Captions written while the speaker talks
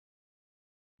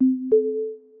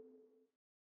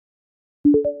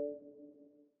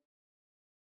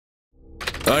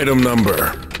Item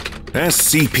Number: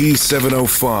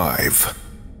 SCP-705.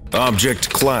 Object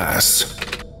Class: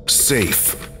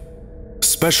 Safe.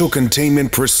 Special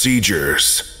Containment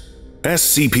Procedures: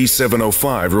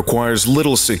 SCP-705 requires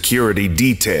little security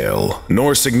detail,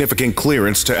 nor significant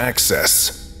clearance to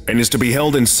access, and is to be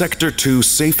held in Sector 2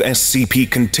 Safe SCP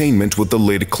containment with the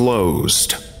lid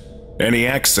closed. Any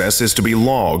access is to be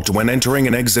logged when entering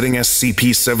and exiting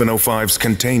SCP-705's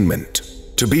containment,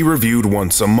 to be reviewed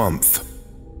once a month.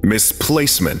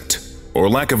 Misplacement, or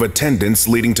lack of attendance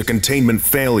leading to containment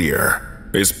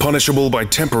failure, is punishable by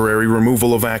temporary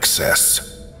removal of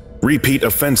access. Repeat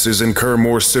offenses incur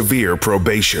more severe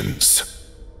probations.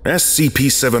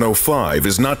 SCP-705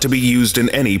 is not to be used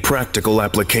in any practical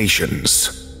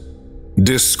applications.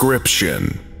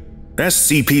 Description: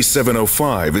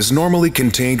 SCP-705 is normally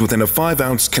contained within a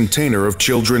 5-ounce container of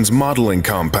children's modeling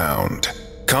compound,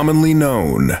 commonly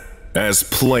known as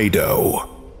Play-Doh.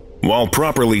 While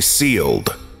properly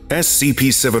sealed,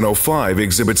 SCP-705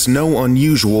 exhibits no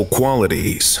unusual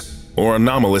qualities or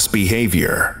anomalous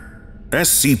behavior.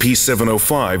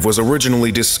 SCP-705 was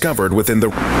originally discovered within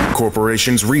the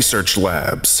Corporation's research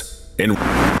labs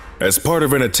as part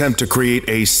of an attempt to create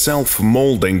a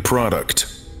self-molding product.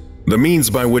 The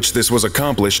means by which this was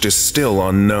accomplished is still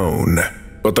unknown,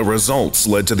 but the results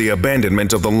led to the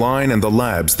abandonment of the line and the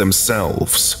labs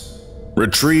themselves.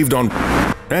 Retrieved on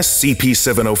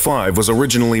SCP-705 was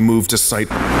originally moved to Site,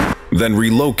 then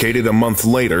relocated a month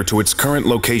later to its current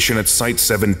location at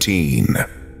Site-17.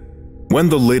 When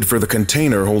the lid for the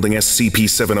container holding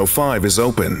SCP-705 is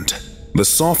opened, the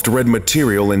soft red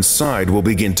material inside will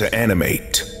begin to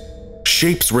animate.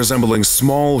 Shapes resembling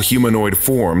small humanoid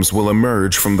forms will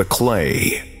emerge from the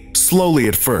clay, slowly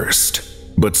at first,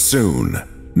 but soon,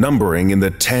 numbering in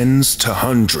the tens to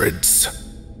hundreds.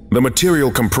 The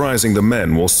material comprising the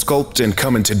men will sculpt and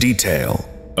come into detail,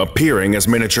 appearing as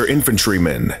miniature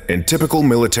infantrymen in typical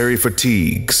military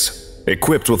fatigues,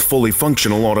 equipped with fully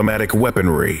functional automatic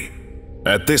weaponry.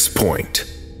 At this point,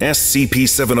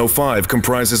 SCP-705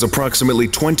 comprises approximately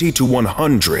 20 to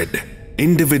 100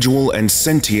 individual and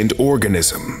sentient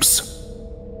organisms.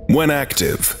 When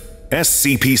active,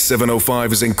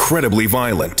 SCP-705 is incredibly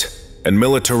violent and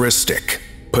militaristic,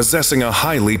 possessing a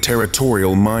highly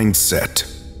territorial mindset,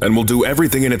 and will do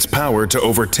everything in its power to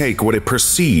overtake what it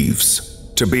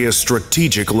perceives to be a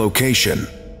strategic location.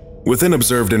 Within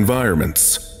observed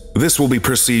environments, this will be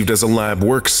perceived as a lab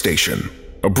workstation,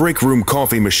 a break room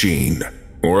coffee machine,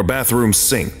 or a bathroom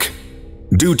sink.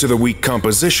 Due to the weak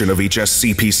composition of each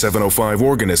SCP-705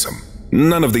 organism,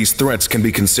 none of these threats can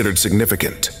be considered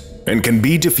significant, and can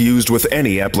be diffused with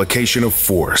any application of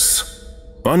force.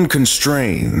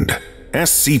 Unconstrained,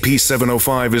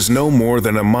 SCP-705 is no more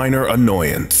than a minor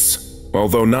annoyance,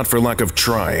 although not for lack of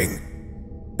trying.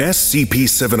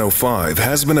 SCP-705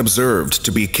 has been observed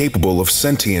to be capable of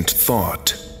sentient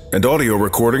thought, and audio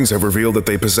recordings have revealed that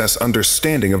they possess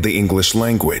understanding of the English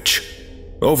language.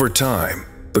 Over time,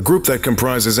 the group that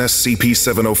comprises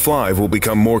SCP-705 will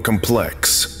become more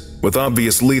complex, with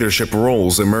obvious leadership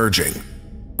roles emerging.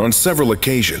 On several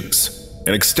occasions,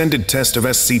 an extended test of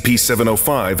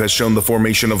SCP-705 has shown the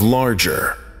formation of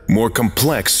larger, more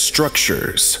complex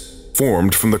structures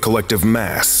formed from the collective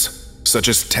mass, such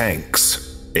as tanks,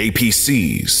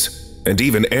 APCs, and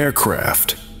even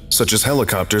aircraft, such as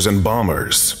helicopters and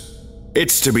bombers.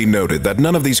 It's to be noted that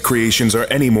none of these creations are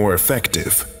any more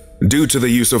effective, due to the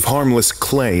use of harmless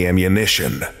clay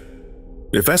ammunition.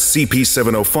 If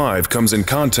SCP-705 comes in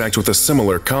contact with a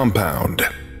similar compound,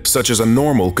 such as a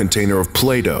normal container of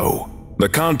Play-Doh, the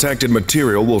contacted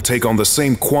material will take on the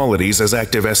same qualities as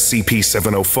active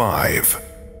SCP-705.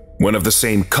 When of the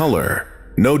same color,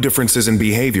 no differences in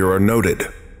behavior are noted,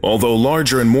 although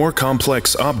larger and more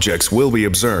complex objects will be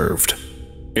observed.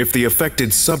 If the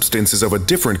affected substance is of a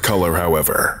different color,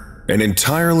 however, an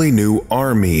entirely new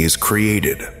army is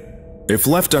created. If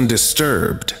left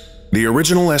undisturbed, the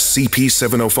original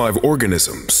SCP-705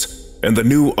 organisms and the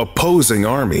new opposing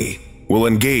army will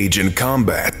engage in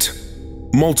combat.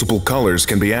 Multiple colors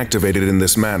can be activated in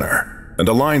this manner, and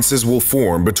alliances will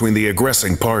form between the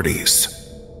aggressing parties.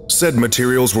 Said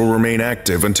materials will remain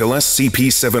active until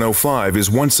SCP-705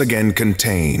 is once again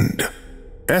contained.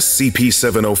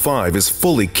 SCP-705 is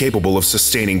fully capable of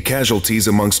sustaining casualties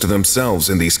amongst themselves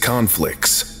in these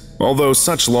conflicts, although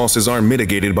such losses are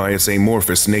mitigated by its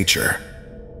amorphous nature.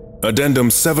 Addendum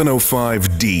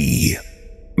 705-D.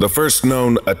 The first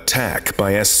known attack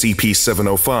by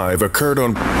SCP-705 occurred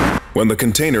when the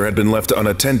container had been left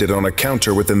unattended on a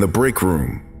counter within the break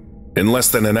room. In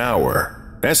less than an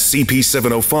hour,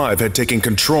 SCP-705 had taken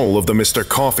control of the Mr.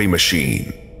 Coffee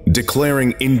machine,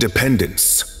 declaring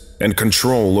independence, and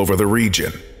control over the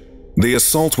region. The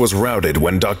assault was routed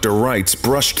when Dr. Wrights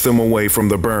brushed them away from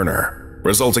the burner,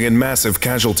 resulting in massive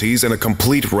casualties and a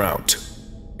complete rout.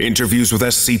 Interviews with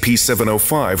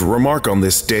SCP-705 remark on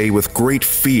this day with great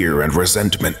fear and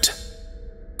resentment.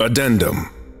 Addendum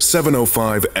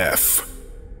 705-F.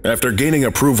 After gaining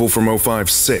approval from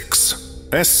 056,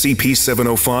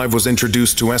 SCP-705 was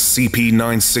introduced to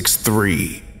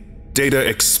SCP-963. Data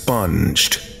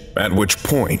expunged, at which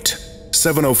point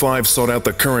 705 sought out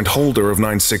the current holder of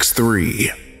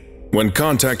 963. When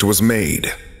contact was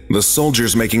made, the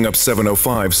soldiers making up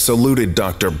 705 saluted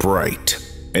Dr. Bright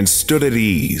and stood at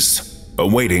ease,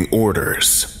 awaiting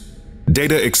orders.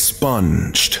 Data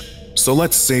expunged, so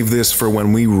let's save this for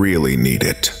when we really need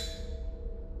it.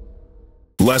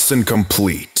 Lesson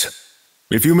complete.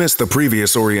 If you missed the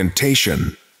previous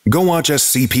orientation, go watch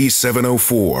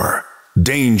SCP-704,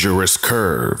 Dangerous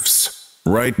Curves,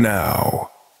 right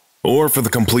now. Or for the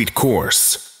complete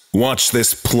course, watch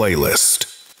this playlist.